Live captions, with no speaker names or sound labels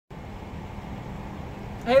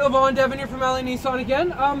Hey Levon, Devin here from LA Nissan again.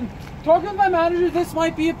 Talking with my manager, this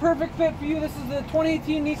might be a perfect fit for you. This is the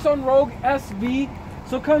 2018 Nissan Rogue SV.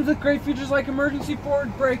 So it comes with great features like emergency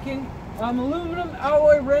forward braking, aluminum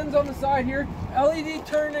alloy rims on the side here, LED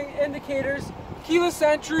turning indicators, keyless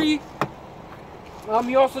entry.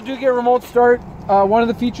 You also do get a remote start, one of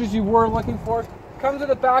the features you were looking for. Comes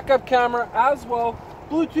with a backup camera as well.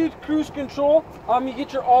 Bluetooth cruise control. You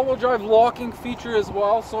get your all-wheel drive locking feature as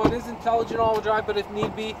well, so it is intelligent all-wheel drive, but if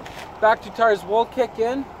need be, back two tires will kick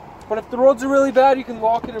in. But if the roads are really bad, you can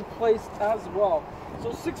lock it in place as well. So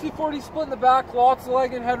 60-40 split in the back, lots of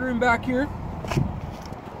leg and headroom back here.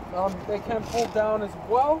 They can pull down as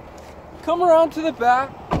well. Come around to the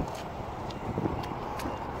back.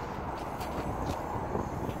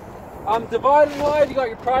 Divided wide, you got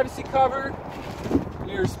your privacy cover.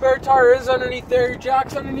 Your spare tire is underneath there, your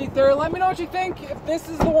jack's underneath there. Let me know what you think, if this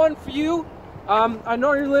is the one for you. I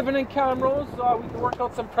know you're living in Camrose, we can work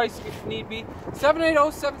out some pricing if need be.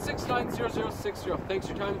 780-769-0060. Thanks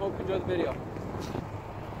for your time, hope you enjoy the video.